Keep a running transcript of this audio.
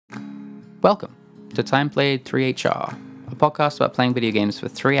Welcome to Time Played 3HR, a podcast about playing video games for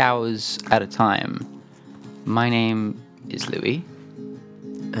 3 hours at a time. My name is Louis.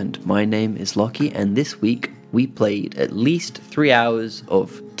 And my name is Lockie, and this week we played at least 3 hours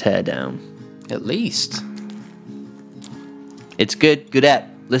of Teardown. At least. It's good. Good app.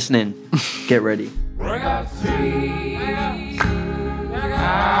 Listen in. Get ready. I got 3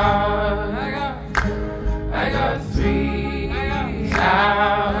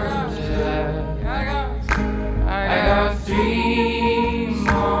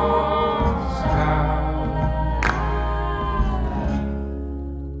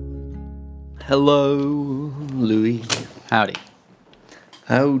 Hello, Louis. Howdy.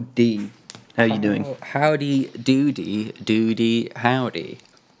 Howdy. How you doing? Howdy doody, howdy.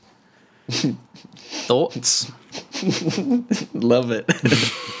 Thoughts? Love it.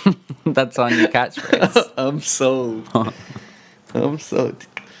 That's on your catchphrase. I'm sold. I'm sold.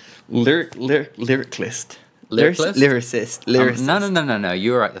 Lyricist. Lyricist? Lyricist. No.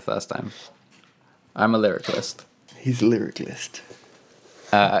 You were right the first time. I'm a lyricist. He's a lyricist.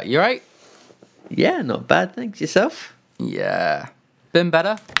 You right? Yeah, not bad. Thanks. Yourself? Yeah. Been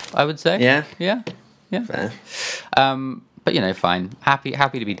better, I would say. Yeah? Yeah. Fair. But fine. Happy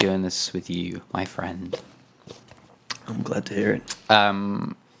to be doing this with you, my friend. I'm glad to hear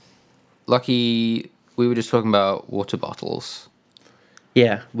it. Lucky, we were just talking about water bottles.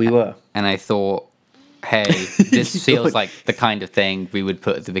 Yeah, we were. And I thought, hey, this feels like the kind of thing we would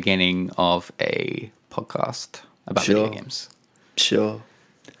put at the beginning of a podcast about video games. Sure.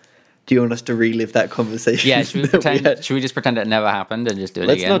 Do you want us to relive that conversation? Yeah, should we just pretend it never happened and just do it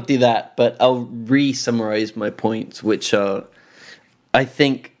Let's again? not do that, but I'll re-summarize my points, which are, I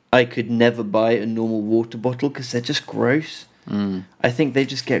think I could never buy a normal water bottle because they're just gross. I think they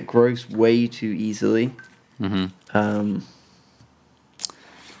just get gross way too easily. Mm-hmm.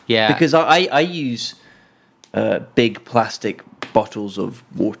 Yeah. Because I use big plastic bottles of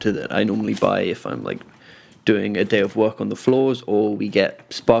water that I normally buy if I'm like doing a day of work on the floors, or we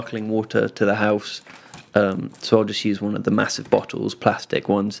get sparkling water to the house. So I'll just use one of the massive bottles, plastic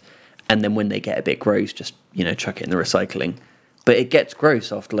ones, and then when they get a bit gross, just chuck it in the recycling. But it gets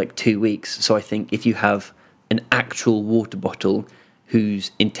gross after like 2 weeks. So I think if you have an actual water bottle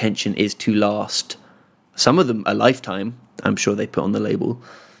whose intention is to last, some of them a lifetime, I'm sure they put on the label.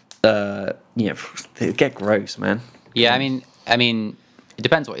 They get gross, man. Yeah, I mean, it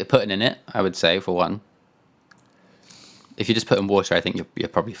depends what you're putting in it, I would say, for one. If you just put in water, I think you're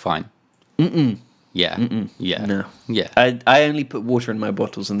probably fine. Yeah. Yeah. No. Yeah. I only put water in my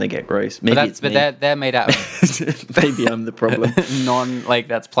bottles and they get gross. Maybe it's me. They're made out of Maybe I'm the problem.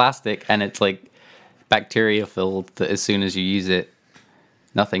 that's plastic, and it's like bacteria filled that as soon as you use it,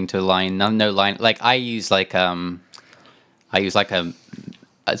 nothing to line, no line. Like I use like it's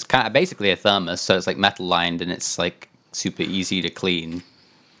kind of basically a thermos, so it's like metal lined and it's like super easy to clean.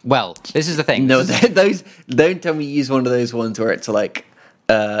 Well, this is the thing. No, those don't tell me you use one of those ones where it's like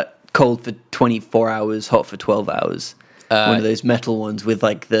cold for 24 hours, hot for 12 hours. One of those metal ones with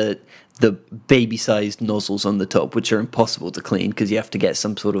like the baby-sized nozzles on the top, which are impossible to clean because you have to get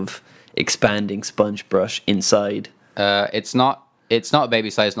some sort of expanding sponge brush inside. It's not a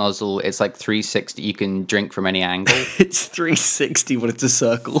baby-sized nozzle. It's like 360. You can drink from any angle. It's 360, but it's a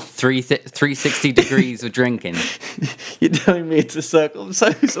circle. 360 degrees of drinking. You're telling me it's a circle? So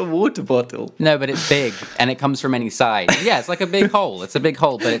it's a water bottle. No, but it's big, and it comes from any side. Yeah, it's like a big hole. It's a big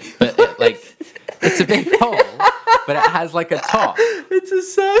hole, it's a big hole, but it has like a top. It's a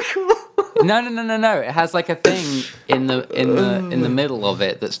circle. No. It has like a thing in the middle of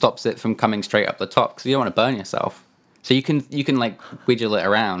it that stops it from coming straight up the top, because you don't want to burn yourself. So you can like wiggle it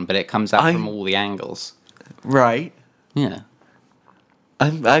around, but it comes out from all the angles. Right. Yeah.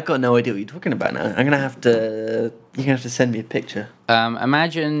 I've got no idea what you're talking about now. You're gonna have to send me a picture.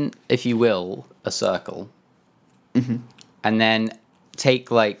 Imagine, if you will, a circle, and then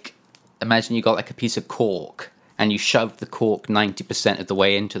imagine you got like a piece of cork, and you shoved the cork 90% of the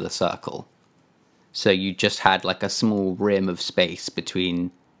way into the circle. So you just had like a small rim of space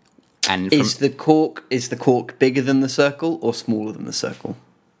between. Is the cork bigger than the circle or smaller than the circle?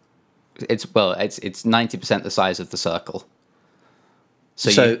 It's 90% the size of the circle.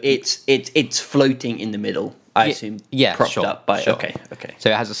 So it's floating in the middle, I assume. Yeah, propped up by. Sure. Okay.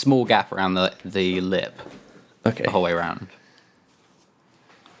 So it has a small gap around the lip. Okay. The whole way around.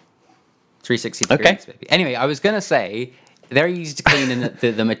 360 degrees, baby. Anyway, I was gonna say they're easy to clean, and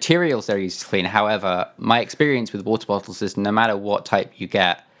the materials they're easy to clean. However, my experience with water bottles is no matter what type you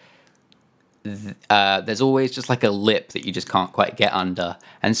get, there's always just like a lip that you just can't quite get under.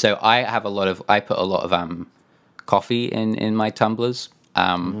 And so I put a lot of coffee in my tumblers,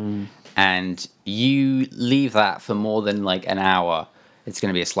 and you leave that for more than like an hour, it's going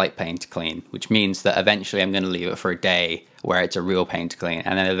to be a slight pain to clean, which means that eventually I'm going to leave it for a day where it's a real pain to clean,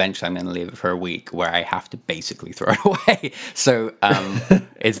 and then eventually I'm going to leave it for a week where I have to basically throw it away. So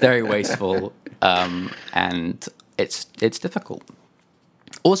it's very wasteful, and it's difficult.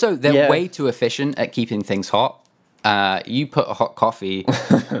 Also, they're way too efficient at keeping things hot. You put a hot coffee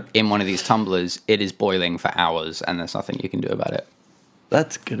in one of these tumblers, it is boiling for hours, and there's nothing you can do about it.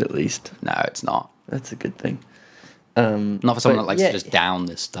 That's good, at least. No, it's not. That's a good thing. Not for someone that likes to just down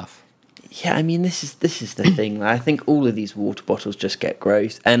this stuff. Yeah, I mean, this is the thing. I think all of these water bottles just get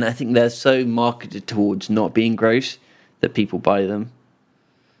gross, and I think they're so marketed towards not being gross that people buy them.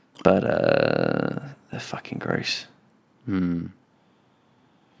 But they're fucking gross. That's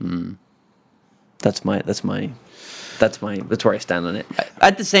where I stand on it.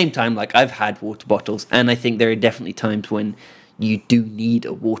 At the same time, like, I've had water bottles, and I think there are definitely times when you do need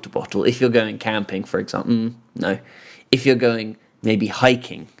a water bottle. If you're going camping, for example, no. If you're going maybe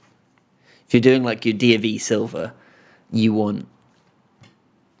hiking, if you're doing like your DV Silver, you want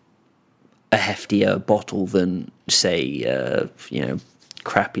a heftier bottle than, say,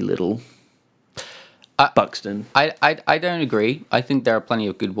 crappy little Buxton. I don't agree. I think there are plenty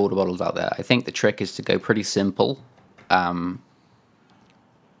of good water bottles out there. I think the trick is to go pretty simple, but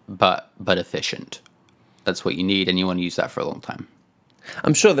efficient. That's what you need, and you want to use that for a long time.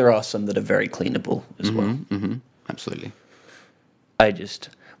 I'm sure there are some that are very cleanable as well. Mm-hmm. Absolutely.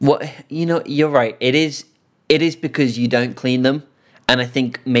 You're right. It is because you don't clean them, and I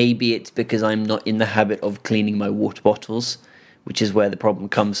think maybe it's because I'm not in the habit of cleaning my water bottles, which is where the problem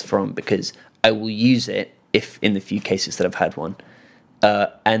comes from, because I will use it if in the few cases that I've had one.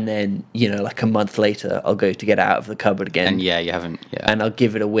 And then, like a month later, I'll go to get it out of the cupboard again. And you haven't. Yeah. And I'll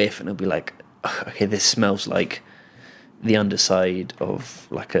give it a whiff, and I'll be like, okay, this smells like the underside of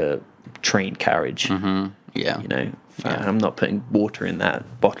like a train carriage. Mm-hmm. Yeah. I'm not putting water in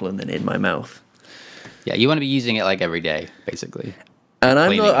that bottle and then in my mouth. Yeah, you want to be using it like every day, basically. And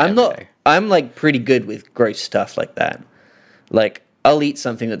I'm like pretty good with gross stuff like that. Like, I'll eat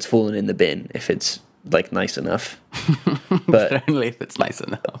something that's fallen in the bin if it's like nice enough. But only if it's nice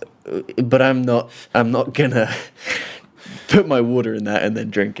enough. But I'm not gonna put my water in that and then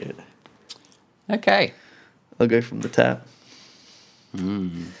drink it. Okay. I'll go from the tap.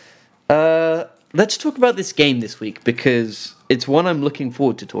 Let's talk about this game this week, because it's one I'm looking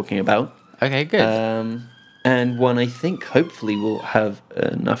forward to talking about. Okay, good. And one I think hopefully we'll have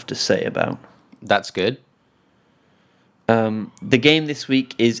enough to say about. That's good. The game this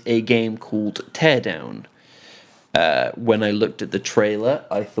week is a game called Teardown. When I looked at the trailer,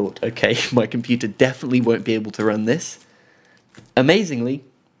 I thought, okay, my computer definitely won't be able to run this. Amazingly,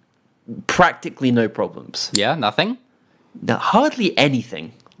 practically no problems. Yeah, nothing? No, hardly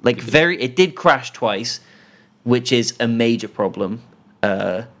anything. Like, it did crash twice, which is a major problem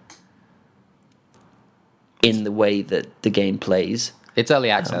in the way that the game plays. It's early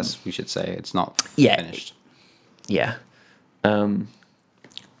access, we should say. It's not finished. Yeah.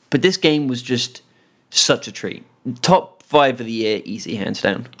 But this game was just such a treat. Top 5 of the year, easy, hands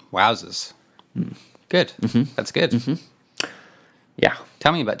down. Wowzers. Good. Mm-hmm. That's good. Mm-hmm. Yeah.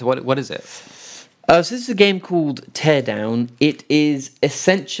 Tell me about what is it? So this is a game called Teardown. It is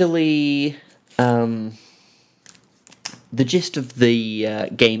essentially the gist of the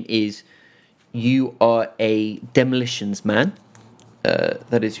game is you are a demolitions man.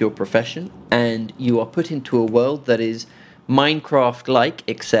 That is your profession, and you are put into a world that is Minecraft-like,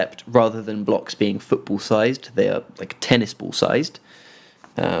 except rather than blocks being football-sized, they are like tennis ball-sized.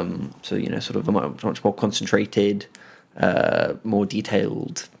 So sort of a much more concentrated, more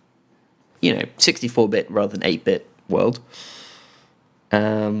detailed, 64-bit rather than 8-bit world.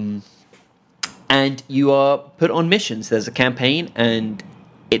 And you are put on missions. There's a campaign, and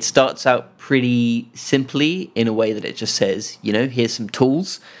it starts out pretty simply in a way that it just says, here's some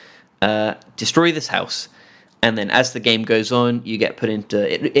tools, destroy this house. And then as the game goes on, you get put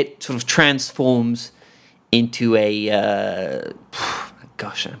into... It sort of transforms into a...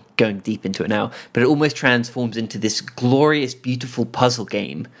 gosh, I'm going deep into it now. But it almost transforms into this glorious, beautiful puzzle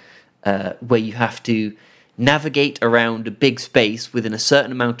game where you have to navigate around a big space within a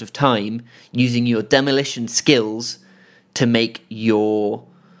certain amount of time using your demolition skills to make your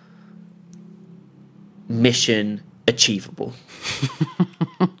mission achievable.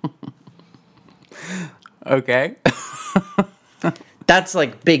 Okay. That's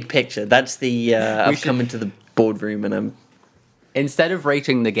like big picture. That's the I've come into the boardroom and I'm... Instead of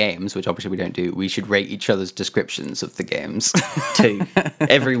rating the games, which obviously we don't do, we should rate each other's descriptions of the games. 2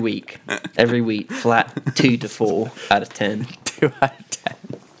 every week, flat 2 to 4 out of 10. 2 out of 10.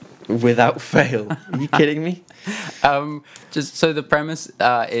 without fail. Are you kidding me? Just so the premise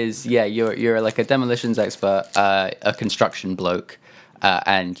is, yeah, you're like a demolitions expert, a construction bloke,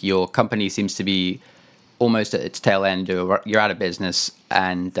 and your company seems to be almost at its tail end. You're out of business,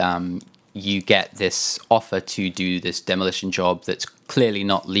 and you get this offer to do this demolition job that's clearly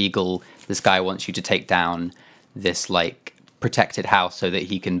not legal. This guy wants you to take down this like protected house so that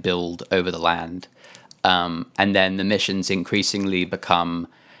he can build over the land, and then the missions increasingly become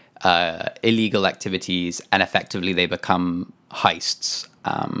illegal activities, and effectively they become heists.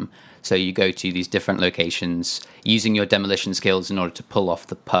 So you go to these different locations using your demolition skills in order to pull off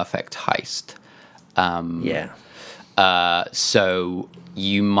the perfect heist. So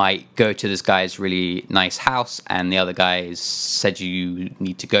you might go to this guy's really nice house, and the other guys said you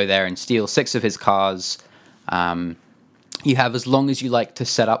need to go there and steal 6 of his cars. You have as long as you like to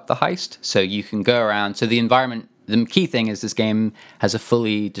set up the heist, so you can go around. So the environment, the key thing is this game has a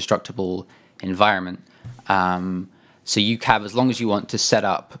fully destructible environment. So you have as long as you want to set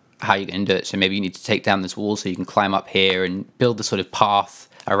up how you're going to do it. So maybe you need to take down this wall so you can climb up here and build the sort of path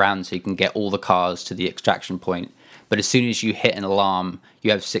around so you can get all the cars to the extraction point. But as soon as you hit an alarm,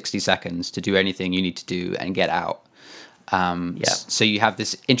 you have 60 seconds to do anything you need to do and get out. So you have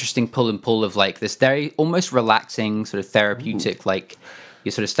this interesting pull and pull of like this very almost relaxing sort of therapeutic, like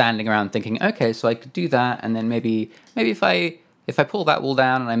you're sort of standing around thinking, okay, so I could do that, and then maybe if I pull that wall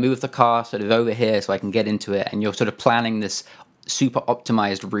down and I move the car sort of over here so I can get into it, and you're sort of planning this super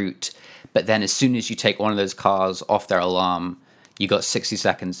optimized route. But then as soon as you take one of those cars off their alarm, you got 60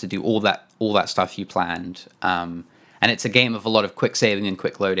 seconds to do all that stuff you planned. And it's a game of a lot of quick saving and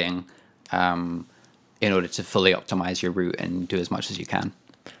quick loading in order to fully optimize your route and do as much as you can.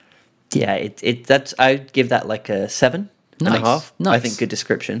 Yeah, that's I'd give that like a 7.5. Nice. I think good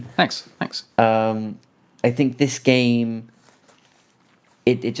description. Thanks. I think this game,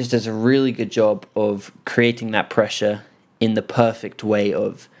 it just does a really good job of creating that pressure in the perfect way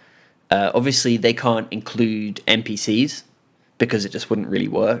of, obviously they can't include NPCs because it just wouldn't really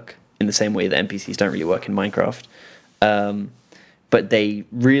work in the same way that NPCs don't really work in Minecraft. But they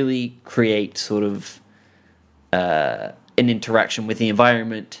really create sort of an interaction with the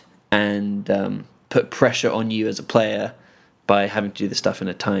environment and put pressure on you as a player by having to do the stuff in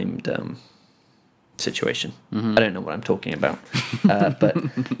a timed situation. I don't know what I'm talking about, but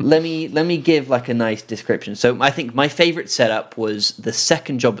let me give like a nice description. So I think my favorite setup was the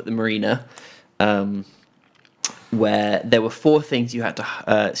second job at the marina, where there were 4 things you had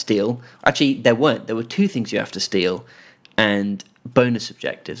to steal. Actually, there weren't. There were 2 things you have to steal, and bonus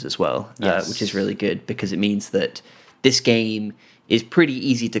objectives as well, which is really good because it means that this game is pretty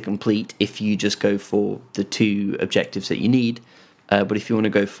easy to complete if you just go for the 2 objectives that you need. But if you want to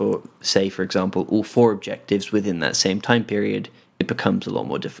go for, say, for example, all 4 objectives within that same time period, it becomes a lot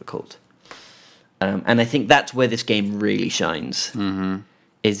more difficult. And I think that's where this game really shines.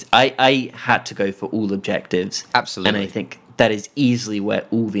 Is I had to go for all objectives. Absolutely. And I think that is easily where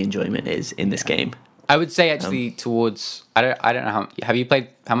all the enjoyment is in this game. I would say actually towards I don't know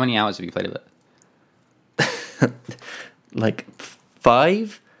how many hours have you played of it? Like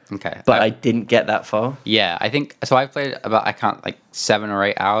 5. Okay. But I didn't get that far. Yeah, I think so. I've played about 7 or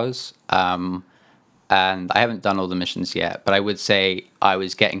 8 hours, and I haven't done all the missions yet. But I would say I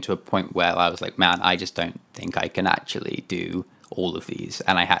was getting to a point where I was like, man, I just don't think I can actually do all of these,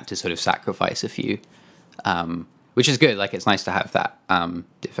 and I had to sort of sacrifice a few, which is good. Like it's nice to have that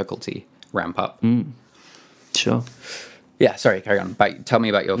difficulty ramp up. Sure. Yeah, sorry, carry on. Tell me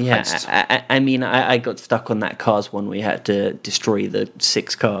about your heist. I mean, I got stuck on that cars one where you had to destroy the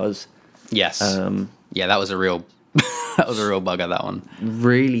 6 cars. Yes. Yeah, that was a real bugger, that one.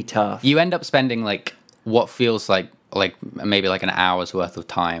 Really tough. You end up spending like what feels like maybe like an hour's worth of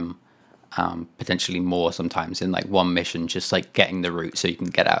time, potentially more sometimes in like one mission, just like getting the route so you can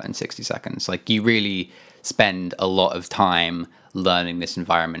get out in 60 seconds. Like you really spend a lot of time learning this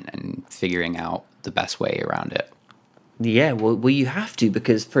environment and figuring out the best way around it. Yeah, well, you have to,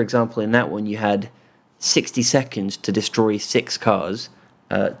 because, for example, in that one, you had 60 seconds to destroy 6 cars.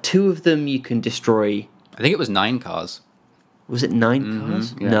 2 of them you can destroy. I think it was 9 cars. Was it 9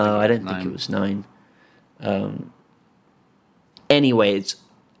 cars? Yeah, no, I don't think it was 9. Anyway, it's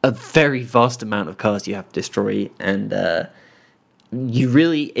a very vast amount of cars you have to destroy, and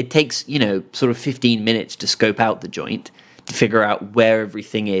it takes, sort of 15 minutes to scope out the joint, to figure out where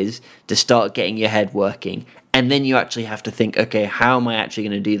everything is, to start getting your head working. And then you actually have to think, okay, how am I actually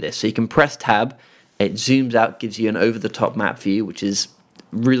going to do this? So you can press tab, it zooms out, gives you an over-the-top map view, which is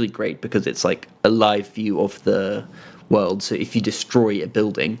really great because it's like a live view of the world. So if you destroy a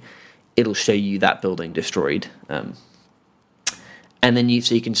building, it'll show you that building destroyed. And then you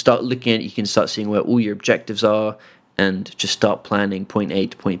can start looking at it, you can start seeing where all your objectives are, and just start planning point A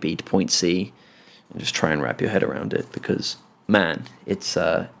to point B to point C, and just try and wrap your head around it, because man,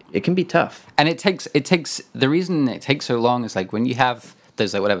 it can be tough. And it takes the reason it takes so long is like when you have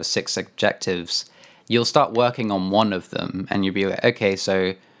those like whatever 6 objectives, you'll start working on one of them and you'll be like, okay,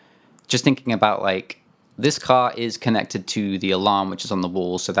 so just thinking about like this car is connected to the alarm which is on the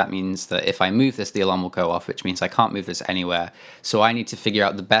wall, so that means that if I move this, the alarm will go off, which means I can't move this anywhere. So I need to figure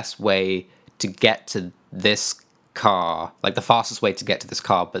out the best way to get to this car, like the fastest way to get to this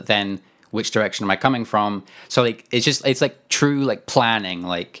car, but then which direction am I coming from? So like it's like true like planning.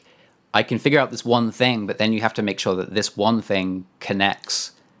 Like I can figure out this one thing, but then you have to make sure that this one thing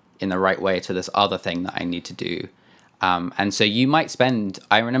connects in the right way to this other thing that I need to do. And so you might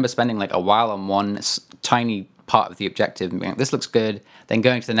I remember spending like a while on one tiny part of the objective and being like, this looks good, then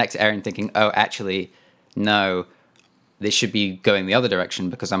going to the next area and thinking, oh, actually, no, this should be going the other direction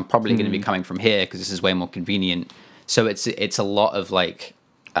because I'm probably going to be coming from here because this is way more convenient. So it's a lot of like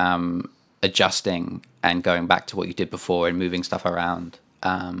adjusting and going back to what you did before and moving stuff around.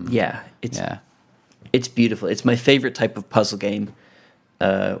 It's beautiful. It's my favorite type of puzzle game,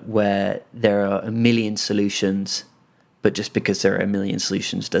 where there are a million solutions, but just because there are a million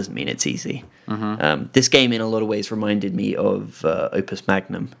solutions doesn't mean it's easy. This game, in a lot of ways, reminded me of Opus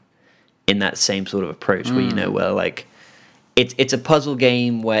Magnum, in that same sort of approach, where where like it's a puzzle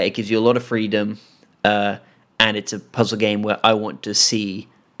game where it gives you a lot of freedom, and it's a puzzle game where I want to see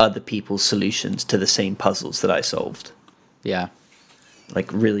other people's solutions to the same puzzles that I solved. Yeah.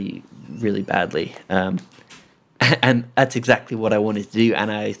 Like really, really badly. And that's exactly what I wanted to do.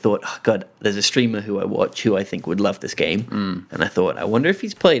 And I thought, oh God, there's a streamer who I watch who I think would love this game. And I thought, I wonder if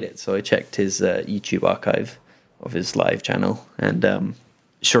he's played it. So I checked his YouTube archive of his live channel, and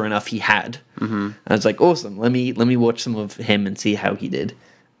sure enough, he had. I was like, awesome. Let me watch some of him and see how he did.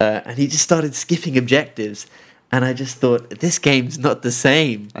 And he just started skipping objectives, and I just thought, this game's not the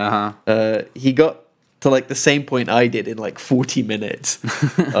same. He got to like the same point I did in like 40 minutes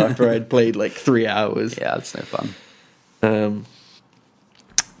after I'd played like 3 hours. Yeah, it's no fun.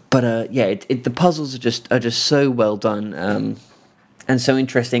 The puzzles are just so well done, and so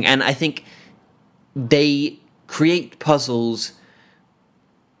interesting. And I think they create puzzles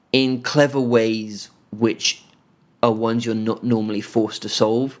in clever ways which are ones you're not normally forced to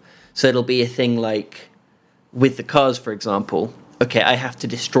solve. So it'll be a thing like with the cars, for example. Okay, I have to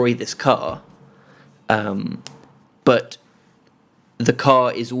destroy this car. But the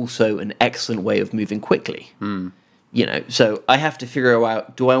car is also an excellent way of moving quickly. So I have to figure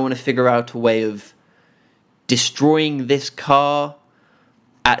out, do I want to figure out a way of destroying this car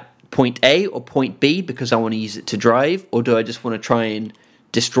at point A or point B because I want to use it to drive, or do I just want to try and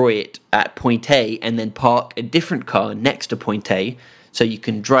destroy it at point A and then park a different car next to point A so you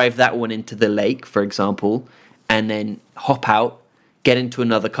can drive that one into the lake, for example, and then hop out, get into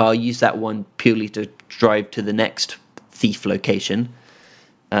another car, use that one purely to drive to the next thief location.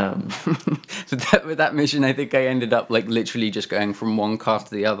 So with that mission, I think I ended up like literally just going from one car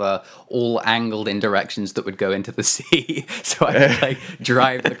to the other, all angled in directions that would go into the sea. So I would like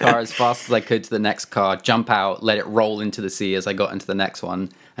drive the car as fast as I could to the next car, jump out, let it roll into the sea as I got into the next one,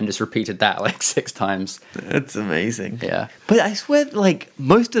 and just repeated that like 6 times. That's amazing. Yeah. But I swear, like,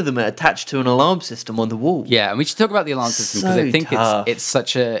 most of them are attached to an alarm system on the wall. Yeah, and we should talk about the alarm system because I think it's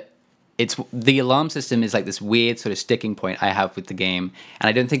such a... the alarm system is like this weird sort of sticking point I have with the game, and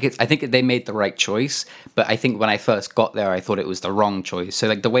I think they made the right choice, but I think when I first got there I thought it was the wrong choice. So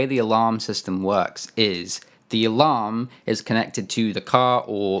like the way the alarm system works is the alarm is connected to the car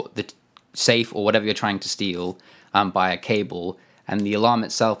or the safe or whatever you're trying to steal by a cable, and the alarm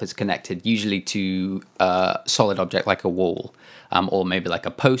itself is connected usually to a solid object like a wall, or maybe like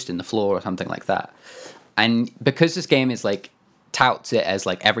a post in the floor or something like that. And because this game is like touts it as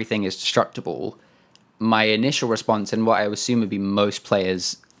like everything is destructible, my initial response and what I assume would be most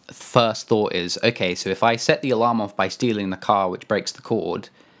players' first thought is, okay, so if I set the alarm off by stealing the car which breaks the cord,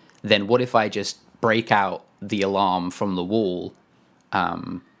 then what if I just break out the alarm from the wall,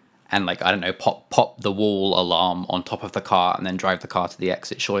 and like, I don't know, pop the wall alarm on top of the car and then drive the car to the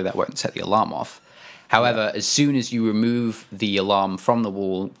exit? Surely that won't set the alarm off. However, as soon as you remove the alarm from the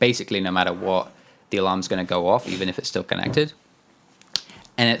wall, basically no matter what, the alarm's going to go off even if it's still connected.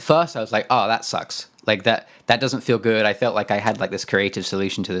 And at first I was like, oh, that sucks. Like that doesn't feel good. I felt like I had like this creative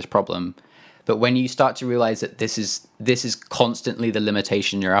solution to this problem. But when you start to realize that this is constantly the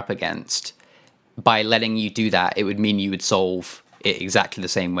limitation you're up against, by letting you do that, it would mean you would solve it exactly the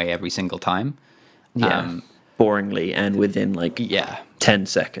same way every single time. Yeah. Boringly and within like 10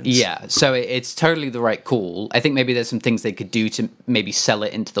 seconds. Yeah, so it's totally the right call. I think maybe there's some things they could do to maybe sell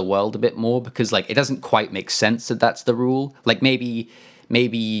it into the world a bit more, because like it doesn't quite make sense that that's the rule. Like maybe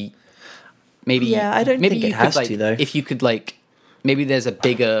Yeah, I don't maybe think it you has could, to, though. If you could like maybe there's a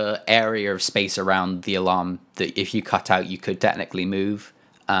bigger area of space around the alarm that if you cut out you could technically move.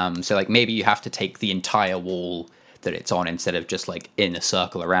 So like maybe you have to take the entire wall that it's on instead of just like in a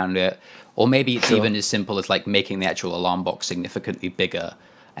circle around it. Or maybe it's even as simple as like making the actual alarm box significantly bigger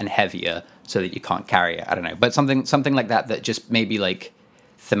and heavier so that you can't carry it. I don't know. But something like that just maybe like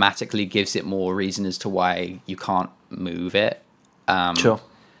thematically gives it more reason as to why you can't move it. Sure.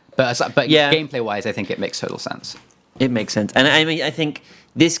 But Yeah. gameplay wise, I think it makes total sense. It makes sense. And I mean, I think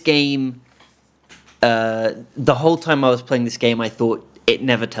this game, the whole time I was playing this game, I thought it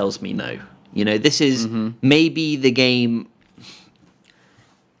never tells me no. You know, this is maybe the game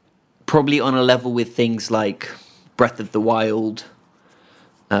probably on a level with things like Breath of the Wild.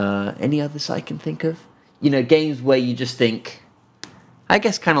 Any others I can think of? You know, games where you just think, I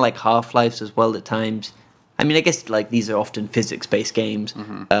guess kind of like Half-Life as well at times. I mean, I guess like these are often physics-based games,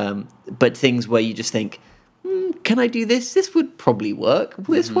 but things where you just think, can I do this? This would probably work.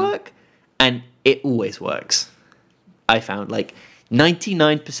 Will this work? And it always works. I found like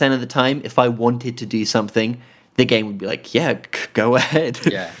 99% of the time, if I wanted to do something, the game would be like, yeah, go ahead.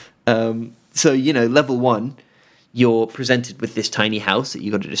 Yeah. So, you know, level 1, you're presented with this tiny house that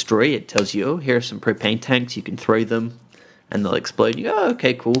you got to destroy. It tells you, oh, here are some propane tanks. You can throw them and they'll explode. You go, oh,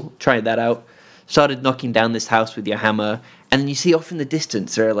 okay, cool. Try that out. Started knocking down this house with your hammer. And then you see off in the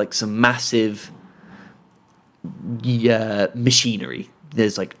distance, there are like some massive machinery.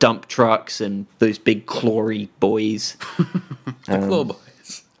 There's like dump trucks and those big clawy boys. The claw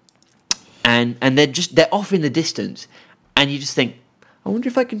boys. And they're off in the distance. And you just think, I wonder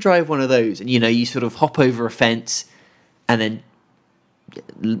if I can drive one of those. And, you know, you sort of hop over a fence, and then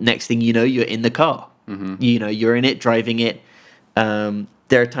next thing you know, you're in the car. You know, you're in it, driving it.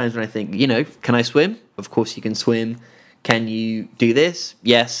 There are times when I think, you know, can I swim? Of course you can swim. Can you do this?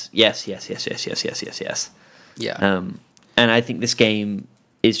 Yes. Yeah. And I think this game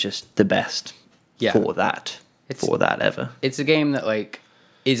is just the best for that. For that ever. It's a game that like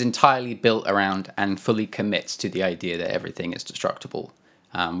is entirely built around and fully commits to the idea that everything is destructible,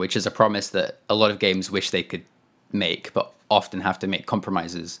 which is a promise that a lot of games wish they could make, but often have to make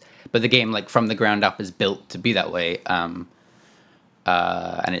compromises. But the game, like from the ground up, is built to be that way, and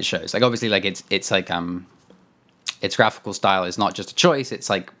it shows. Like obviously, like it's like its graphical style is not just a choice. It's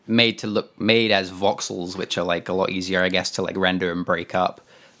like made as voxels, which are like a lot easier, I guess, to like render and break up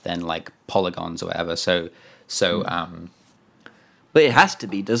than like polygons or whatever. But it has to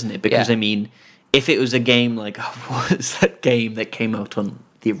be, doesn't it? Because, Yeah. I mean, if it was a game like, what was that game that came out on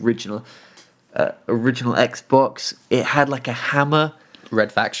the original Xbox? It had like a hammer.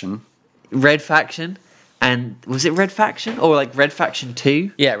 Red Faction. Red Faction. And was it Red Faction? Or like Red Faction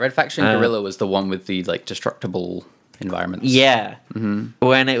 2? Yeah, Red Faction Guerrilla was the one with the like destructible environments. Yeah.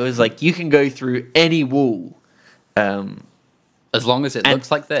 When it was like, you can go through any wall. As long as it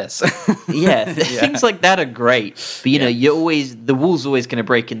looks like this. Yeah, things like that are great. But, you know, the wall's always going to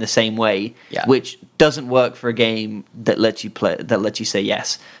break in the same way, which doesn't work for a game that lets you say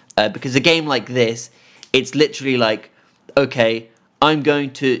yes. Because a game like this, it's literally like, okay, I'm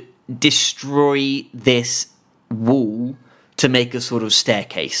going to destroy this wall to make a sort of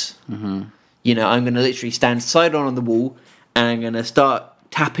staircase. You know, I'm going to literally stand side on the wall, and I'm going to start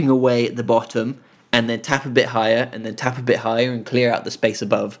tapping away at the bottom, and then tap a bit higher, and then tap a bit higher, and clear out the space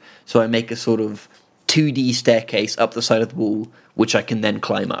above. So I make a sort of 2D staircase up the side of the wall, which I can then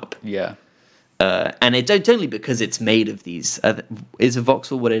climb up. Yeah. And it's only because it's made of these. Is a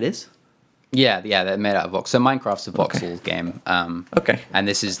voxel what it is? Yeah, they're made out of voxels. So Minecraft's a voxel game. Okay. And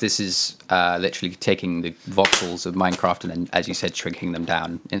this is literally taking the voxels of Minecraft and then, as you said, shrinking them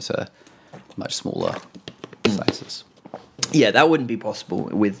down into much smaller sizes. Yeah, that wouldn't be possible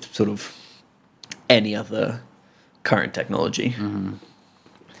with sort of any other current technology.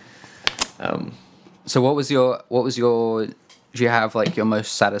 So what was your do you have like your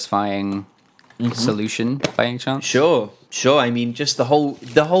most satisfying solution by any chance? Sure. I mean, just the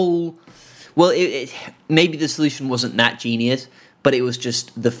whole. Well, maybe the solution wasn't that genius, but it was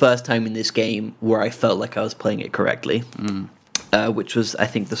just the first time in this game where I felt like I was playing it correctly. Which was, I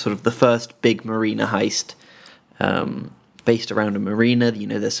think, the first big marina heist, based around a marina. You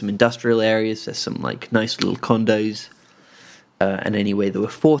know, there's some industrial areas, there's some like nice little condos, and anyway, there were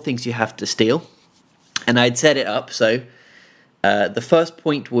 4 things you have to steal, and I'd set it up so. The first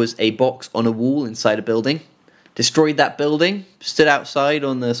point was a box on a wall inside a building. Destroyed that building, stood outside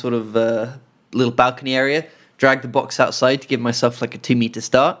on the sort of little balcony area, dragged the box outside to give myself like a 2-meter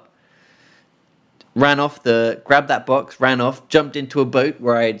start. Grabbed that box, ran off, jumped into a boat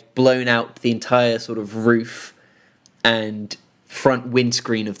where I'd blown out the entire sort of roof and front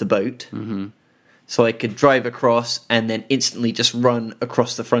windscreen of the boat. Mm-hmm. So I could drive across and then instantly just run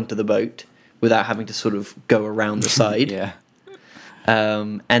across the front of the boat without having to sort of go around the side. Yeah.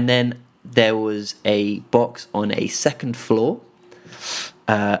 And then there was a box on a second floor.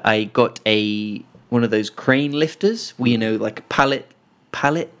 I got one of those crane lifters, like a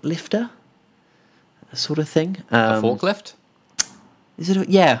pallet lifter, sort of thing. A forklift? Is it?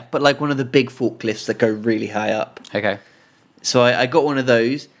 Yeah, but like one of the big forklifts that go really high up. Okay. So I got one of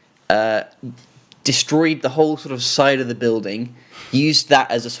those, destroyed the whole sort of side of the building, used that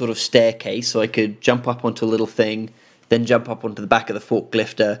as a sort of staircase so I could jump up onto a little thing, then jump up onto the back of the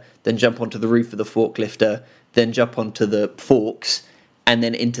forklifter, then jump onto the roof of the forklifter, then jump onto the forks, and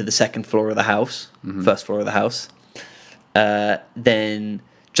then into the second floor of the house, first floor of the house. Then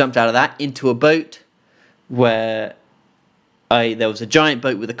jumped out of that into a boat where there was a giant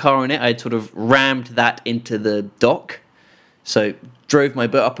boat with a car in it. I had sort of rammed that into the dock. So drove my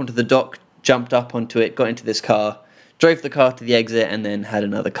boat up onto the dock, jumped up onto it, got into this car, drove the car to the exit, and then had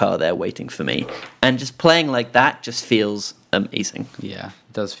another car there waiting for me. And just playing like that just feels amazing. Yeah,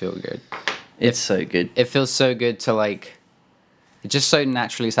 it does feel good. It's so good. It feels so good to like... It's just so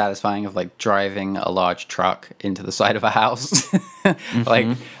naturally satisfying of like driving a large truck into the side of a house.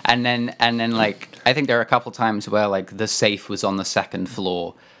 Like, and then like, I think there are a couple times where like the safe was on the second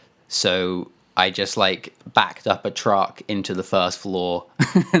floor. So I just like backed up a truck into the first floor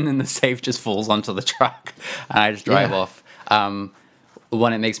and then the safe just falls onto the truck and I just drive off.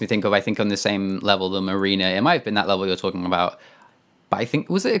 One it makes me think of, I think on the same level, the marina, it might have been that level you're talking about, but I think,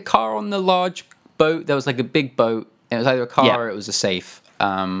 was it a car on the large boat? There was like a big boat. It was either a car or it was a safe.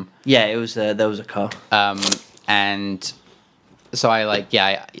 It was. There was a car. And so I like,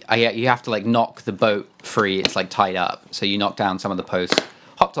 you have to like knock the boat free. It's like tied up. So you knock down some of the posts,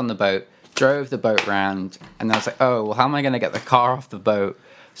 hopped on the boat, drove the boat round, and then I was like, oh, well, how am I going to get the car off the boat?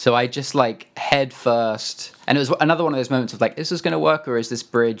 So I just like head first. And it was another one of those moments of like, is this going to work or is this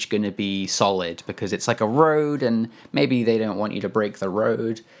bridge going to be solid? Because it's like a road and maybe they don't want you to break the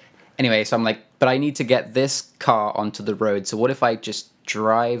road. Anyway, so I'm like, but I need to get this car onto the road. So what if I just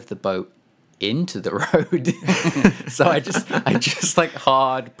drive the boat into the road? So I just like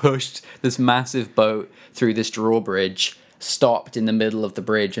hard pushed this massive boat through this drawbridge, stopped in the middle of the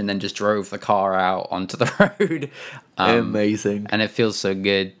bridge, and then just drove the car out onto the road. Amazing. And it feels so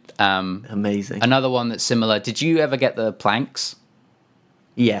good. Amazing. Another one that's similar. Did you ever get the planks?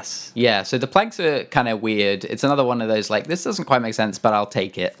 Yes. Yeah, so the planks are kind of weird. It's another one of those, like, this doesn't quite make sense, but I'll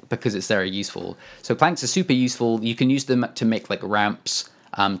take it because it's very useful. So planks are super useful. You can use them to make, like, ramps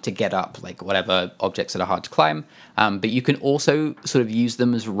to get up, like, whatever objects that are hard to climb. But you can also sort of use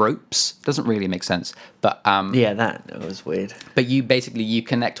them as ropes. Doesn't really make sense. But that was weird. But you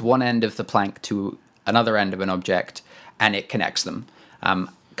connect one end of the plank to another end of an object, and it connects them.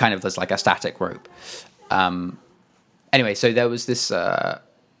 Kind of as, like, a static rope. Anyway, so there was this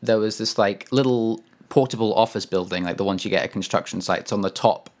like little portable office building, like the ones you get at construction sites, on the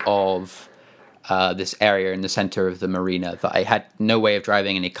top of this area in the center of the marina that I had no way of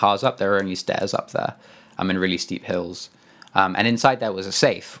driving any cars up. There were only stairs up there, in really steep hills. And inside there was a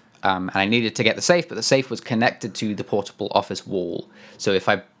safe. And I needed to get the safe, but the safe was connected to the portable office wall. So if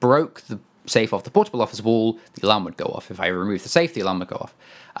I broke the safe off the portable office wall, the alarm would go off. If I removed the safe, the alarm would go off.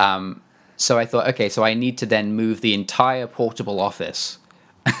 So I thought, okay, so I need to then move the entire portable office.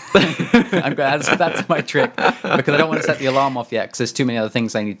 That's my trick, because I don't want to set the alarm off yet because there's too many other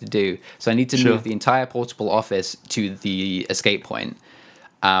things I need to do. So I need to move the entire portable office to the escape point.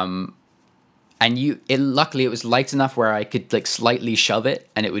 And luckily it was light enough where I could like slightly shove it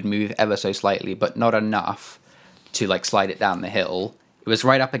and it would move ever so slightly, but not enough to like slide it down the hill. It was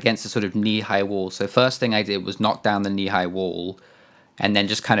right up against a sort of knee-high wall. So first thing I did was knock down the knee-high wall and then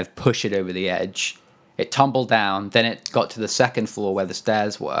just kind of push it over the edge. It tumbled down. Then it got to the second floor where the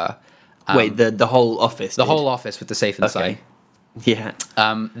stairs were. Wait, the whole office? The whole office with the safe inside. Okay.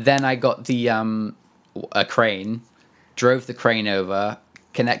 Yeah. Then I got the a crane, drove the crane over,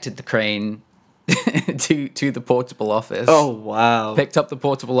 connected the crane to the portable office. Oh, wow. Picked up the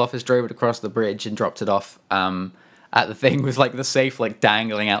portable office, drove it across the bridge, and dropped it off at the thing with like the safe like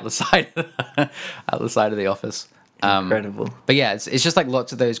dangling out the side out the side of the office. Incredible. But yeah, it's just like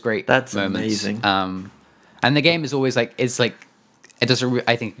lots of those great moments. Amazing. And the game is always like, it does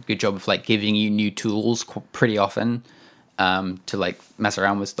I think a good job of like giving you new tools pretty often to like mess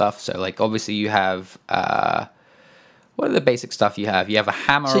around with stuff. So like obviously you have what are the basic stuff you have? You have a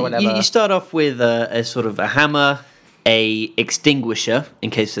hammer or So whatever. you start off with a sort of a hammer, a extinguisher in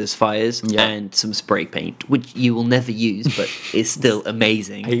case there's fires, Yeah. and some spray paint, which you will never use, but is still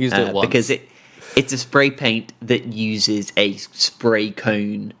amazing. I used it once. Because it's a spray paint that uses a spray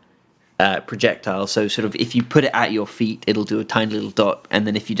cone projectile. So sort of if you put it at your feet, it'll do a tiny little dot, and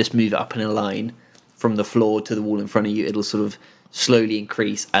then if you just move it up in a line from the floor to the wall in front of you, it'll sort of slowly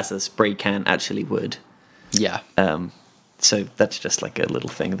increase as a spray can actually would. Yeah. So that's just like a little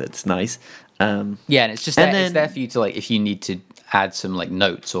thing that's nice. Yeah, and it's just and there, it's then- there for you to like if you need to add some like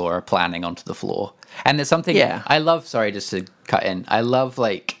notes or planning onto the floor. And there's something Yeah. I love. Sorry, just to cut in. I love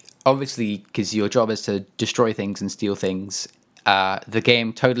like obviously because your job is to destroy things and steal things. The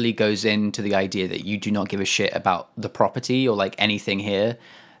game totally goes into the idea that you do not give a shit about the property or like anything here.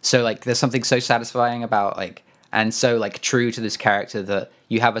 So like there's something so satisfying about like and so like true to this character that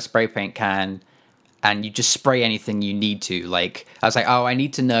you have a spray paint can and you just spray anything you need to. Like I was like, oh, I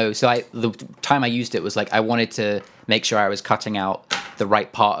need to know. So the time I used it was like I wanted to make sure I was cutting out the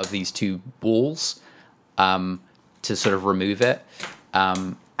right part of these two walls to sort of remove it.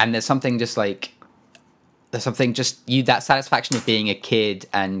 And there's something just like that satisfaction of being a kid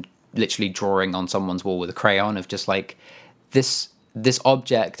and literally drawing on someone's wall with a crayon of just like this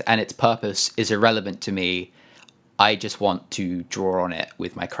object and its purpose is irrelevant to me. I just want to draw on it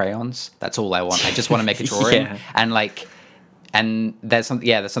with my crayons. That's all I want. I just want to make a drawing. Yeah. And there's something,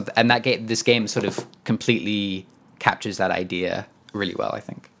 and this game sort of completely captures that idea really well, I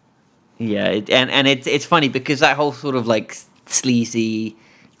think. Yeah, it's funny because that whole sort of like sleazy,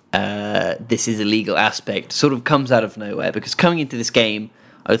 this is illegal aspect sort of comes out of nowhere. Because coming into this game,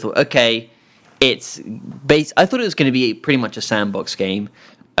 I thought, okay, I thought it was going to be pretty much a sandbox game,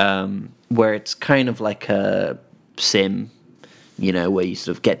 where it's kind of like a sim, where you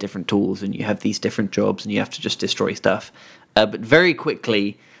sort of get different tools and you have these different jobs and you have to just destroy stuff. But very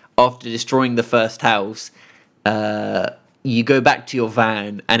quickly, after destroying the first house, you go back to your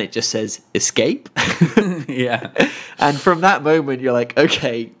van and it just says escape. Yeah. And from that moment, you're like,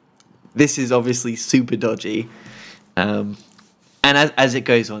 okay, this is obviously super dodgy. And as it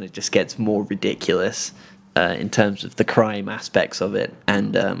goes on, it just gets more ridiculous in terms of the crime aspects of it.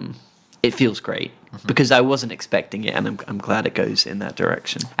 And it feels great because I wasn't expecting it, and I'm glad it goes in that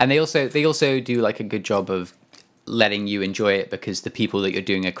direction. And they also do like a good job of letting you enjoy it because the people that you're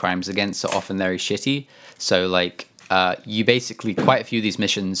doing your crimes against are often very shitty. So like you basically quite a few of these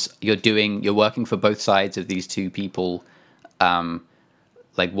missions you're working for both sides of these two people.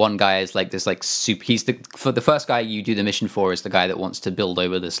 Like one guy is like this like for the first guy you do the mission for is the guy that wants to build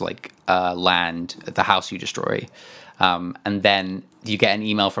over this like land, the house you destroy. And then you get an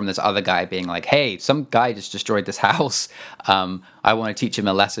email from this other guy being like, hey, some guy just destroyed this house. I want to teach him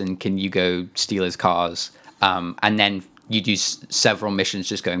a lesson. Can you go steal his cars? And then you do several missions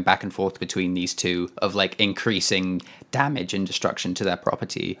just going back and forth between these two of like increasing damage and destruction to their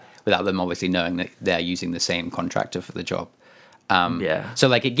property without them obviously knowing that they're using the same contractor for the job. So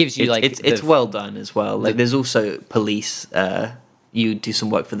like it gives you it's well done as well. Like there's also police. You do some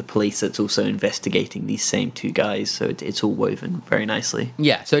work for the police that's also investigating these same two guys, so it's all woven very nicely.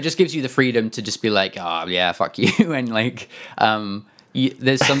 Yeah, so it just gives you the freedom to just be like, oh yeah, fuck you, and like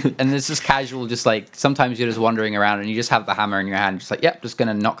there's this casual, just like sometimes you're just wandering around and you just have the hammer in your hand, just like, yep, just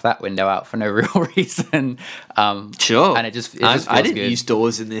gonna knock that window out for no real reason. Sure, and it just feels I didn't good. use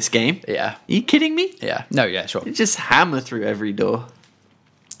doors in this game. Yeah, Are you kidding me? yeah, no, yeah, sure. You just hammer through every door.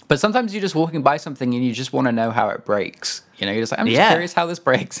 But sometimes you're just walking by something and you just want to know how it breaks. You're just like, I'm just Yeah. curious how this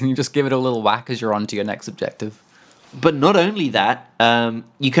breaks, and you just give it a little whack as you're on to your next objective. But not only that,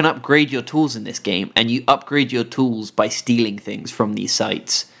 you can upgrade your tools in this game, and you upgrade your tools by stealing things from these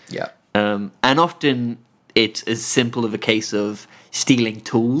sites. Yeah. And often it's as simple of a case of stealing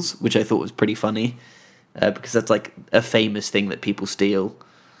tools, which I thought was pretty funny, because that's like a famous thing that people steal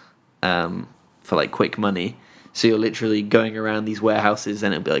for like quick money. So you're literally going around these warehouses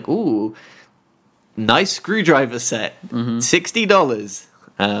and it'll be like, ooh, nice screwdriver set, $60.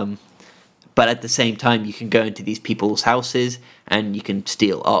 But at the same time, you can go into these people's houses and you can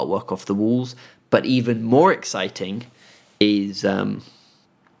steal artwork off the walls. But even more exciting is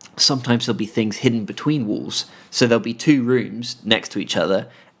sometimes there'll be things hidden between walls. So there'll be two rooms next to each other,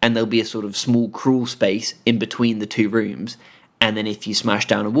 and there'll be a sort of small crawl space in between the two rooms. And then if you smash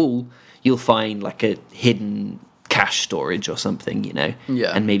down a wall, you'll find like a hidden cash storage or something,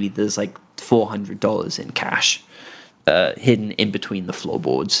 Yeah. And maybe there's like $400 in cash hidden in between the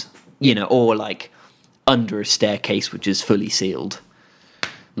floorboards, or like under a staircase which is fully sealed.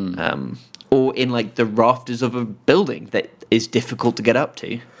 Or in like the rafters of a building that is difficult to get up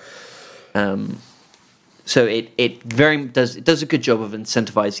to. So it does a good job of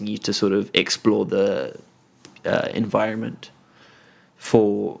incentivizing you to sort of explore the environment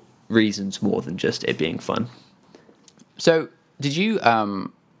for reasons more than just it being fun. So did you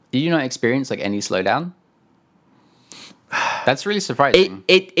not experience like any slowdown? That's really surprising.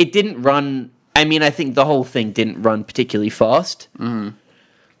 It didn't run. I mean, I think the whole thing didn't run particularly fast. But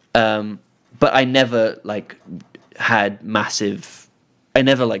I never like had massive. I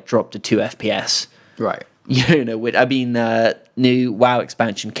never like dropped to 2 FPS. Right. You know, I mean, new WoW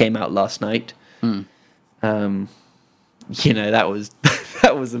expansion came out last night. You know, that was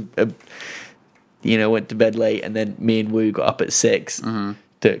a went to bed late, and then me and Woo got up at 6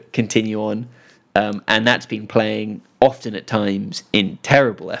 to continue on, and that's been playing often at times in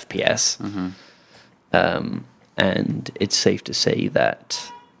terrible FPS. And it's safe to say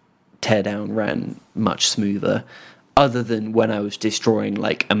that Teardown ran much smoother, other than when I was destroying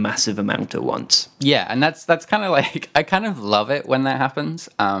like a massive amount at once. Yeah, and that's kind of like, I kind of love it when that happens.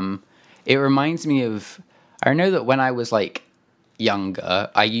 It reminds me of, I know that when I was like younger,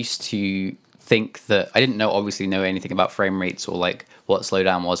 I used to think that I didn't obviously know anything about frame rates or like what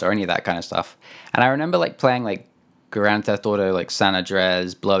slowdown was or any of that kind of stuff. And I remember like playing like Grand Theft Auto, like San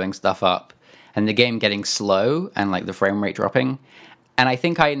Andreas, blowing stuff up, and the game getting slow and like the frame rate dropping. And I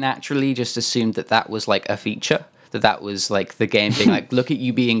think I naturally just assumed that was like a feature, that was like the game being like, look at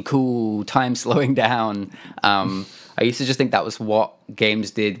you being cool, time slowing down. I used to just think that was what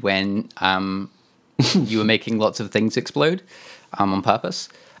games did when you were making lots of things explode on purpose.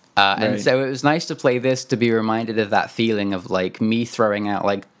 And so it was nice to play this, to be reminded of that feeling of like me throwing out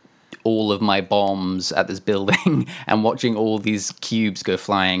like all of my bombs at this building and watching all these cubes go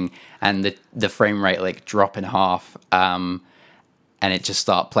flying and the frame rate like drop in half. And it just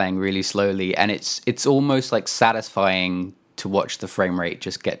start playing really slowly, and it's almost like satisfying to watch the frame rate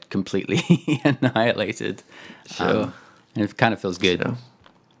just get completely annihilated. Sure. And it kind of feels good. Sure.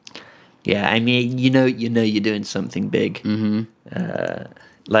 Yeah, I mean, you know, you're doing something big.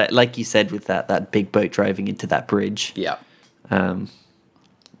 Like you said with that big boat driving into that bridge. Yeah.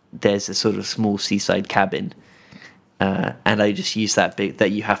 There's a sort of small seaside cabin, and I just used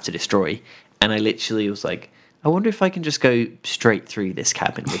that you have to destroy, and I literally was like, I wonder if I can just go straight through this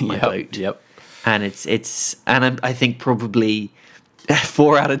cabin with my boat. Yep. And I think probably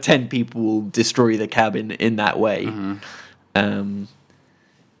 4 out of 10 people will destroy the cabin in that way.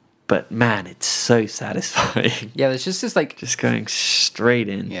 But man, it's so satisfying. Yeah, there's just this like Just going straight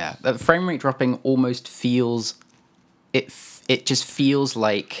in. Yeah, the frame rate dropping almost feels it just feels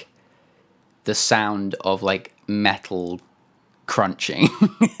like the sound of like metal crunching.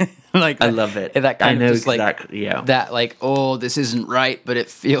 Like I love it. That kind I know of just exactly, like yeah. that like, oh, this isn't right, but it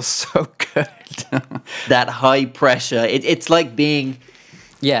feels so good. That high pressure. It's like being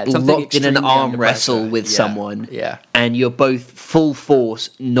It's something locked in an extremely arm under wrestle pressure. with someone. Yeah. And you're both full force,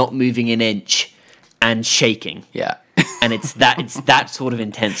 not moving an inch, and shaking. Yeah. And it's that sort of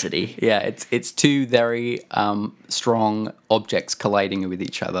intensity. Yeah, it's two very strong objects colliding with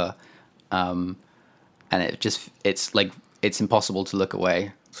each other, and it's like it's impossible to look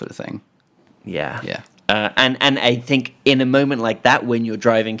away, sort of thing. Yeah. Yeah. And I think in a moment like that, when you're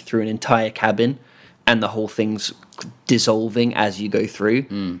driving through an entire cabin and the whole thing's dissolving as you go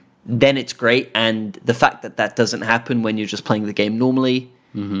through, then it's great. And the fact that doesn't happen when you're just playing the game normally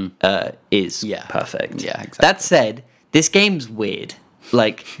is perfect. Yeah, exactly. That said, this game's weird.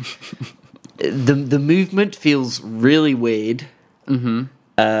 Like, the movement feels really weird.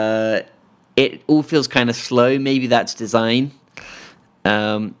 It all feels kind of slow. Maybe that's design.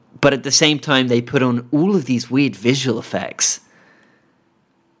 But at the same time, they put on all of these weird visual effects.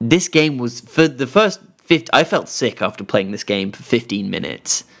 This game was, for the first I felt sick after playing this game for 15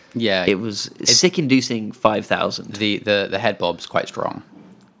 minutes. Yeah. It was sick-inducing 5,000. The head bob's quite strong.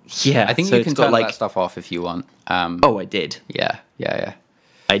 Yeah. I think so you can it's got, turn like, that stuff off if you want. Oh, I did. Yeah.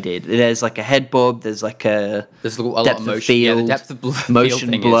 I did. There's like a head bob. There's like a There's a lot depth of of motion. Yeah, the field, depth of motion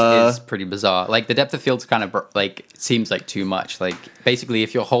field thing blur. is pretty bizarre. Like the depth of field's kind of like it seems like too much. Like basically,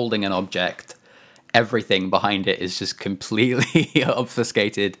 if you're holding an object, everything behind it is just completely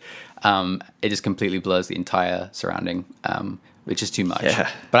obfuscated. It just completely blurs the entire surrounding, which is too much. Yeah.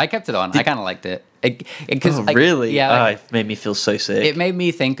 But I kept it on. I kind of liked it. Really? Yeah. Like, It made me feel so sick. it made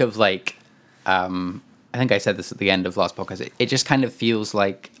me think of like. I think I said this at the end of last podcast. It just kind of feels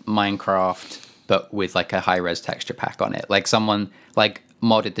like Minecraft, but with like a high-res texture pack on it. Like someone like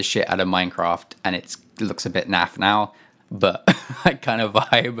modded the shit out of Minecraft, and it looks a bit naff now, but like kind of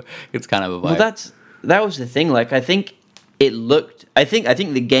vibe. It's kind of a vibe. Well, that was the thing. Like, I think it looked. I think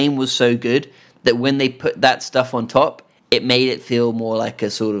the game was so good that when they put that stuff on top, it made it feel more like a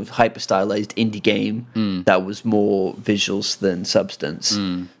sort of hyper stylized indie game that was more visuals than substance.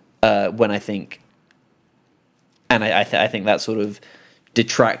 When I think, and I think that sort of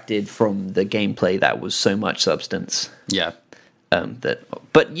detracted from the gameplay that was so much substance. Yeah.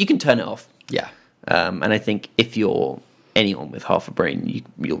 But you can turn it off. Yeah. And I think if you're anyone with half a brain,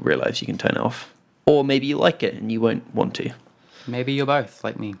 you'll realize you can turn it off. Or maybe you like it and you won't want to. Maybe you're both,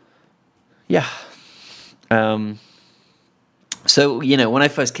 like me. Yeah. So, when I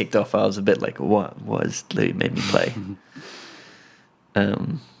first kicked off, I was a bit like, what has Louis made me play?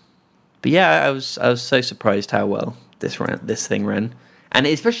 But yeah, I was so surprised how well this thing ran. And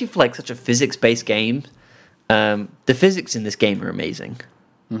especially for like such a physics-based game, the physics in this game are amazing.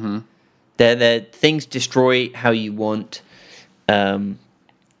 Mm-hmm. Things destroy how you want, and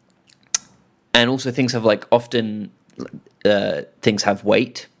also things have like often things have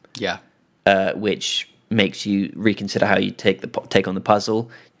weight. Yeah. Which makes you reconsider how you take on the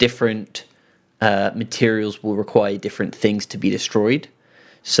puzzle. Different materials will require different things to be destroyed.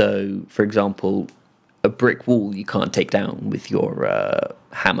 So, for example, a brick wall you can't take down with your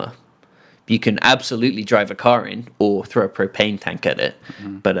hammer. You can absolutely drive a car in or throw a propane tank at it,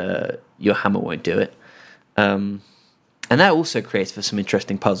 but your hammer won't do it. And that also creates for some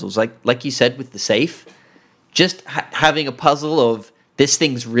interesting puzzles. Like you said with the safe, just having a puzzle of this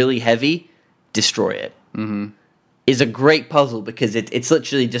thing's really heavy, destroy it, is a great puzzle because it's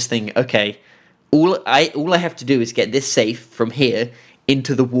literally just thinking, okay, all I have to do is get this safe from here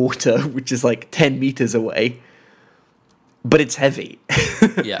into the water, which is like 10 meters away, but it's heavy.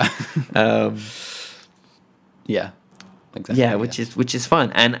 Yeah. Yeah. Exactly. Yeah, which is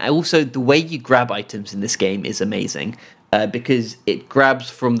fun. And also the way you grab items in this game is amazing because it grabs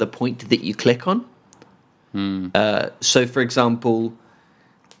from the point that you click on. So, for example,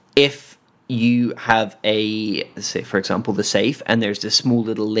 if you have say, for example, the safe, and there's this small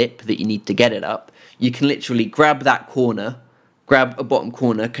little lip that you need to get it up, you can literally grab that corner, grab a bottom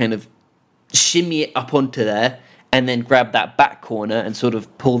corner, kind of shimmy it up onto there, and then grab that back corner and sort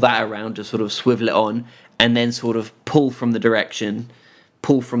of pull that around to sort of swivel it on, and then sort of pull from the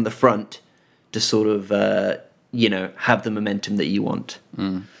front to sort of, have the momentum that you want.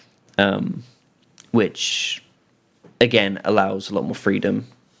 Which, again, allows a lot more freedom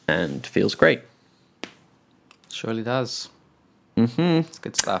and feels great. Surely does. It's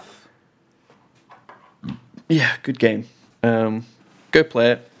good stuff. Yeah, good game. Go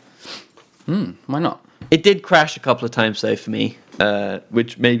play it. Why not? It did crash a couple of times, though, for me,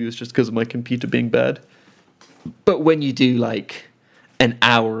 which maybe was just because of my computer being bad. But when you do, like, an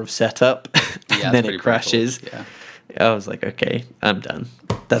hour of setup, and then it crashes, I was like, okay, I'm done.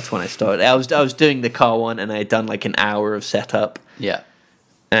 That's when I started. I was doing the car one, and I had done, like, an hour of setup. Yeah.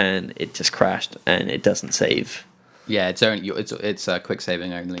 And it just crashed, and it doesn't save. Yeah, it's quick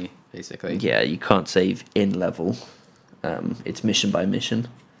saving only, basically. Yeah, you can't save in level. It's mission by mission.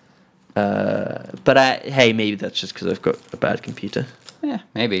 But hey, maybe that's just because I've got a bad computer. Yeah,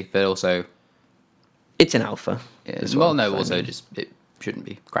 maybe, but also it's an alpha. It shouldn't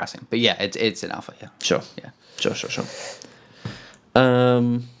be crashing. But yeah, it's an alpha. Yeah, sure. Yeah, sure.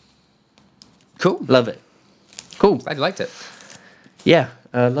 Cool. Love it. Cool. Glad you liked it. Yeah,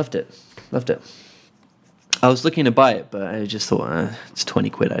 loved it. I was looking to buy it, but I just thought it's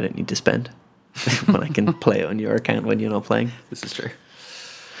 20 quid I don't need to spend when I can play it on your account when you're not playing. This is true.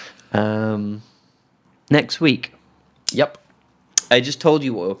 Next week. Yep. I just told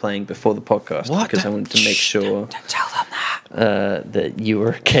you what we're playing before the podcast because I wanted to make sure don't tell them that. That you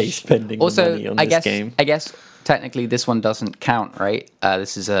were okay spending money on this game. I guess technically this one doesn't count, right?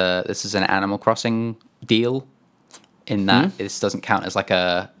 This is an Animal Crossing deal. In that this doesn't count as like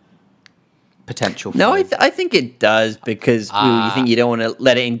a potential. No, I think it does because you think you don't want to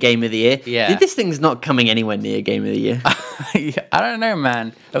let it in Game of the Year. Yeah, this thing's not coming anywhere near Game of the Year. I don't know,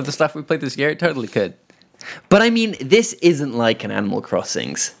 man. Of the stuff we played this year, it totally could. But I mean, this isn't like an Animal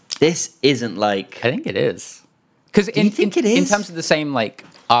Crossings. This isn't like. I think it is. Because you think it is? In terms of the same like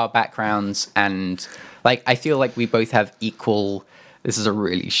our backgrounds and like I feel like we both have equal. This is a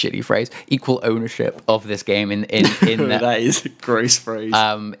really shitty phrase. Equal ownership of this game in that. That is a gross phrase.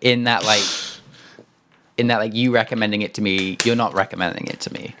 In that you recommending it to me, you're not recommending it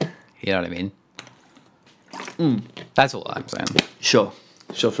to me. You know what I mean? That's all I'm saying. Sure.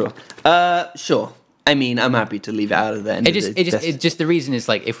 Sure. I mean, I'm happy to leave it out of there. It just the reason is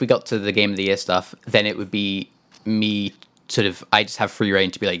like if we got to the Game of the Year stuff, then it would be me sort of. I just have free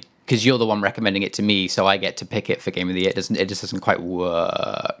reign to be like. Because you're the one recommending it to me, so I get to pick it for Game of the Year. It just doesn't quite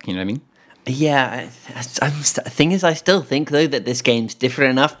work. You know what I mean? Yeah, thing is, I still think though that this game's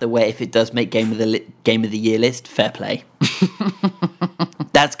different enough. The way if it does make game of the year list, fair play.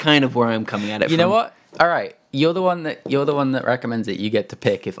 That's kind of where I'm coming at it. You know what? All right, you're the one that recommends it. You get to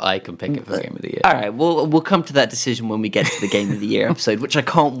pick if I can pick it for game of the year. All right, we'll come to that decision when we get to the game of the year episode, which I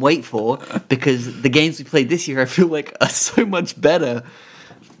can't wait for because the games we played this year I feel like are so much better.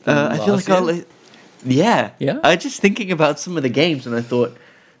 I feel like Yeah? I was just thinking about some of the games and I thought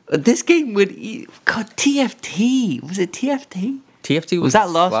this game would. God, TFT. Was it TFT? TFT Was that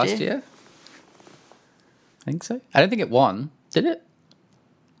last year? I think so. I don't think it won. Did it?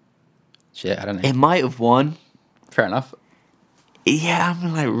 Shit, I don't know. It might have won. Fair enough. Yeah,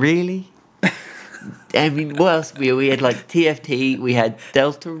 I'm like, really? I mean, what else? We had like TFT. We had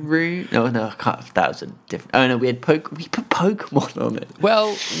Deltarune. No, I can't. That was a different. Oh no, we had We put Pokemon on it.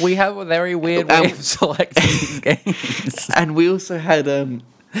 Well, we have a very weird way of selecting these games. And we also had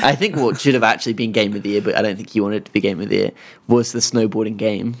I think what should have actually been Game of the Year, but I don't think you wanted it to be Game of the Year, was the snowboarding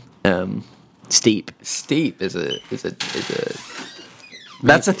game, Steep. Steep is a.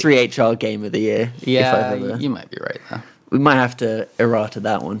 That's a 3HR Game of the Year. Yeah, you might be right there. We might have to errata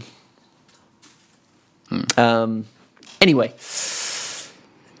that one. Anyway,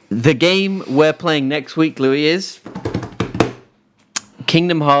 the game we're playing next week, Louis, is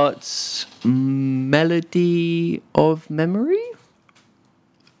Kingdom Hearts Melody of Memory?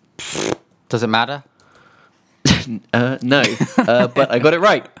 Does it matter? No, but I got it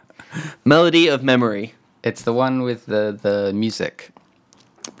right. Melody of Memory. It's the one with the music.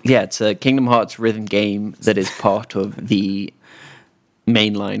 Yeah, it's a Kingdom Hearts rhythm game that is part of the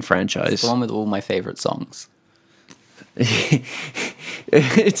mainline franchise. It's the one with all my favorite songs.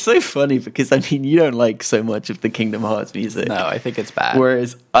 It's so funny because, I mean, you don't like so much of the Kingdom Hearts music. No, I think it's bad.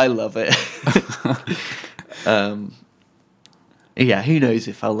 Whereas I love it. Yeah, who knows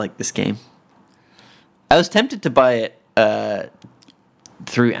if I'll like this game. I was tempted to buy it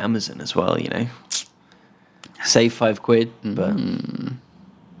through Amazon as well, you know. Save £5, but...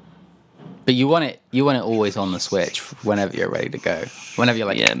 But you want it always on the Switch whenever you're ready to go. Whenever you're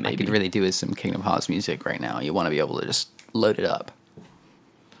like, Yeah, I maybe. could really do with some Kingdom Hearts music right now. You want to be able to just load it up.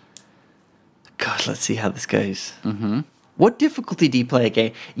 God, let's see how this goes. Mm-hmm. What difficulty do you play a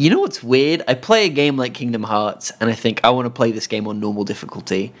game? You know what's weird? I play a game like Kingdom Hearts, and I think I want to play this game on normal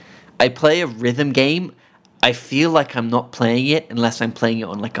difficulty. I play a rhythm game. I feel like I'm not playing it unless I'm playing it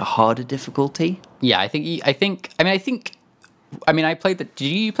on like a harder difficulty. Yeah, I played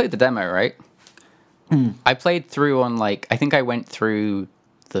you played the demo, right? I played through on I think I went through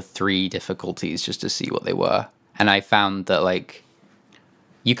the 3 difficulties just to see what they were. And I found that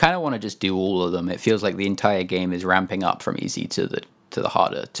you kind of want to just do all of them. It feels like the entire game is ramping up from easy to the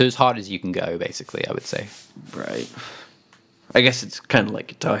harder, to as hard as you can go, basically, I would say. Right. I guess it's kind of like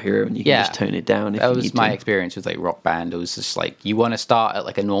Guitar Hero, and you can just tone it down if you need to. That was my experience with Rock Band. It was just you want to start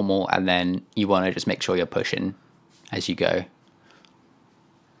at a normal, and then you want to just make sure you're pushing as you go.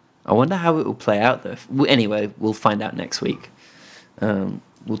 I wonder how it will play out, though. Anyway, we'll find out next week.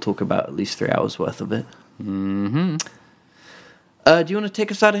 We'll talk about at least 3 hours worth of it. Mm-hmm. Do you want to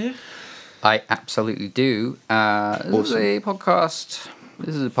take us out of here? I absolutely do. Awesome. This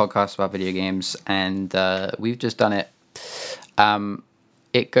is a podcast about video games, and we've just done it.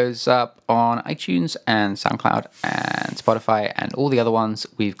 It goes up on iTunes and SoundCloud and Spotify and all the other ones.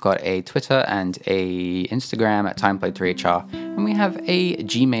 We've got a Twitter and a Instagram at timeplayed3hr, and we have a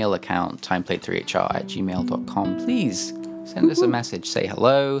Gmail account, timeplayed3hr@gmail.com. Please send us a message, say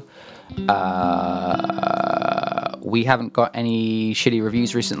hello. We haven't got any shitty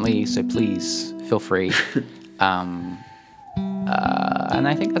reviews recently, so please feel free. And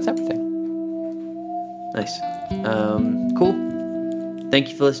I think that's everything. Nice. Cool. Thank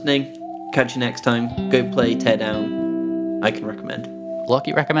you for listening. Catch you next time. Go play Teardown. I can recommend.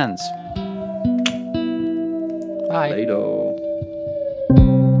 Lucky recommends. Bye. Later.